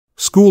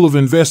School of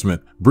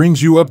Investment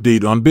brings you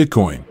update on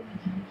Bitcoin.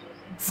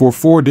 For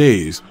 4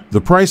 days, the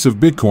price of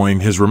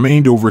Bitcoin has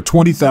remained over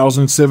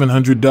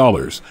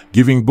 $20,700,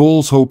 giving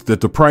bulls hope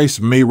that the price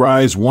may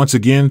rise once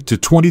again to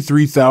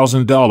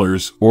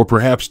 $23,000 or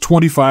perhaps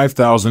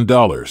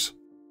 $25,000.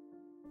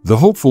 The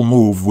hopeful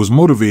move was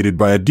motivated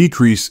by a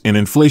decrease in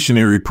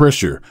inflationary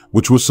pressure,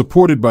 which was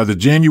supported by the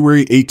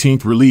January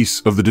 18th release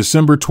of the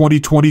December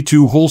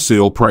 2022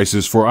 wholesale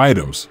prices for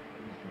items.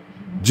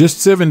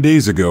 Just 7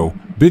 days ago,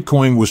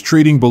 Bitcoin was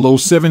trading below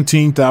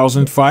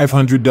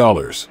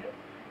 $17,500.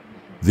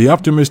 The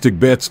optimistic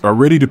bets are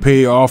ready to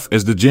pay off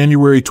as the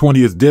January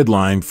 20th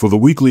deadline for the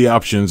weekly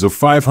options of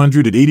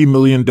 $580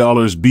 million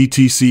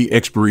BTC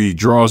expiry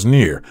draws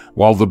near,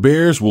 while the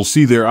bears will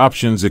see their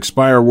options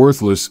expire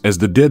worthless as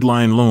the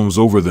deadline looms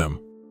over them.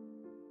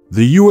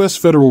 The U.S.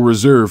 Federal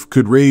Reserve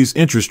could raise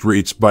interest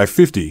rates by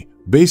 50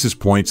 basis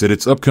points at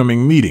its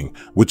upcoming meeting,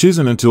 which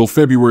isn't until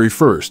February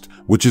 1st,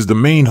 which is the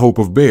main hope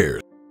of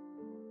bears.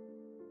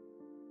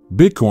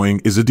 Bitcoin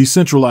is a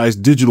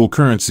decentralized digital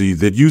currency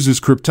that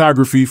uses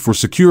cryptography for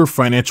secure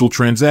financial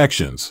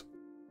transactions.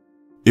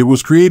 It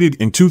was created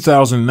in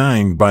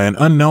 2009 by an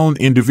unknown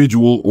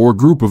individual or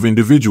group of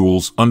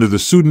individuals under the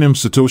pseudonym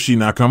Satoshi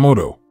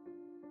Nakamoto.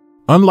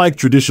 Unlike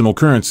traditional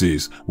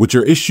currencies, which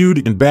are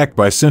issued and backed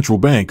by central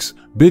banks,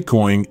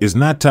 Bitcoin is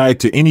not tied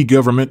to any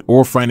government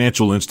or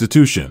financial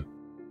institution.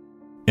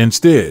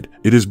 Instead,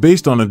 it is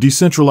based on a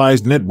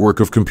decentralized network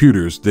of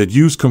computers that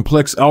use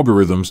complex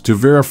algorithms to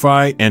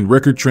verify and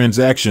record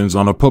transactions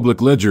on a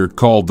public ledger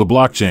called the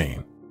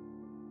blockchain.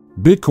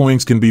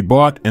 Bitcoins can be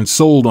bought and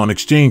sold on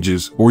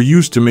exchanges or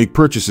used to make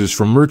purchases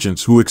from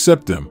merchants who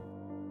accept them.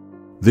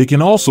 They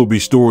can also be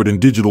stored in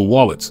digital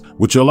wallets,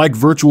 which are like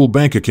virtual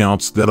bank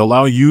accounts that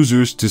allow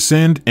users to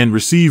send and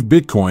receive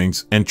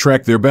Bitcoins and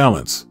track their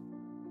balance.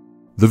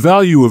 The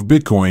value of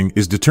Bitcoin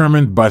is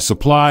determined by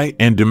supply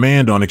and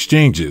demand on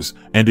exchanges,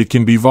 and it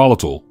can be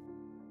volatile.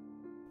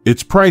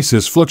 Its price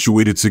has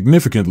fluctuated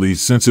significantly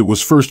since it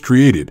was first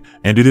created,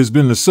 and it has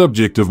been the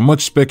subject of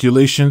much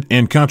speculation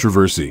and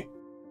controversy.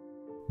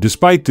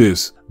 Despite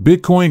this,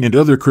 Bitcoin and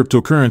other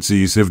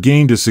cryptocurrencies have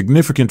gained a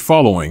significant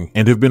following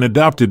and have been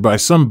adopted by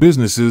some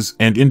businesses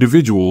and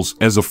individuals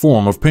as a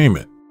form of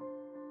payment.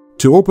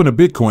 To open a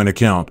Bitcoin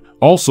account,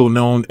 also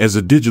known as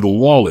a digital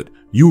wallet,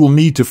 you will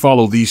need to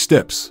follow these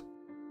steps.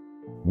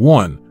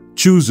 1.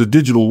 Choose a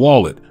digital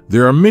wallet.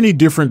 There are many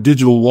different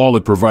digital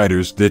wallet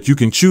providers that you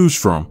can choose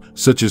from,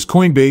 such as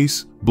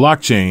Coinbase,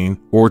 Blockchain,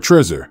 or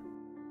Trezor.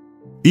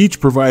 Each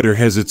provider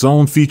has its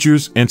own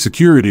features and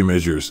security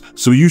measures,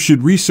 so you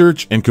should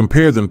research and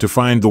compare them to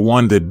find the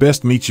one that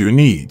best meets your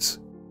needs.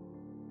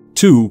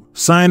 2.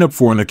 Sign up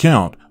for an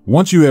account.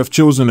 Once you have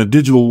chosen a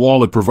digital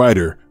wallet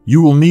provider,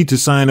 you will need to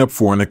sign up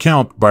for an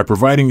account by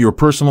providing your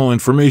personal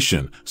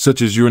information,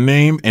 such as your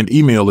name and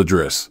email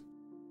address.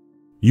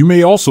 You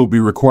may also be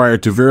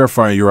required to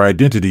verify your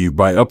identity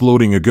by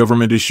uploading a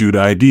government-issued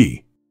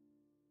ID.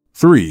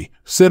 3.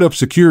 Set up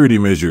security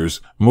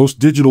measures. Most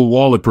digital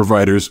wallet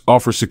providers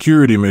offer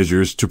security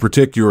measures to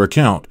protect your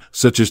account,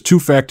 such as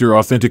two-factor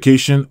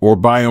authentication or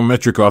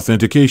biometric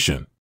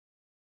authentication.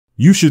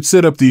 You should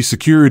set up these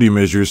security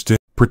measures to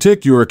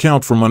protect your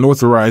account from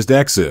unauthorized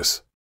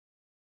access.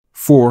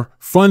 4.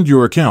 Fund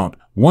your account.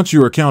 Once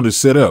your account is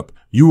set up,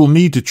 you will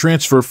need to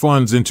transfer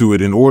funds into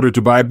it in order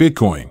to buy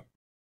Bitcoin.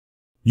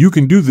 You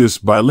can do this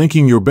by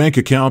linking your bank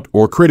account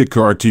or credit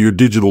card to your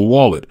digital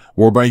wallet,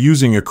 or by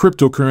using a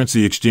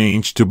cryptocurrency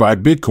exchange to buy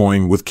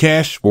Bitcoin with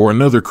cash or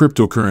another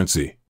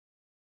cryptocurrency.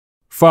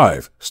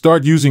 5.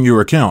 Start using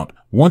your account.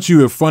 Once you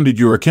have funded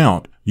your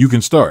account, you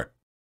can start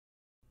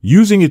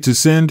using it to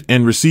send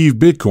and receive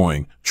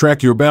Bitcoin,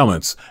 track your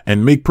balance,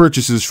 and make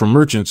purchases from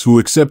merchants who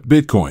accept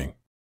Bitcoin.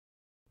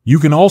 You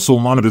can also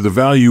monitor the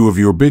value of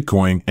your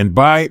Bitcoin and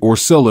buy or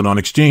sell it on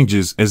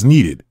exchanges as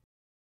needed.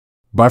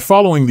 By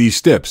following these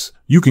steps,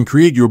 you can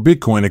create your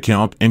Bitcoin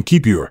account and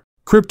keep your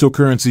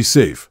cryptocurrency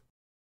safe.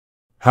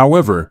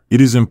 However, it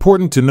is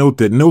important to note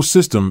that no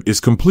system is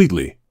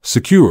completely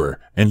secure,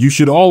 and you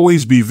should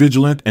always be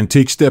vigilant and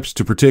take steps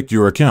to protect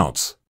your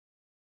accounts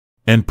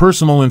and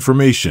personal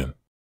information.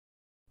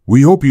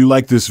 We hope you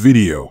like this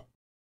video.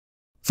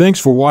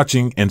 Thanks for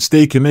watching and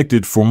stay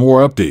connected for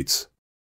more updates.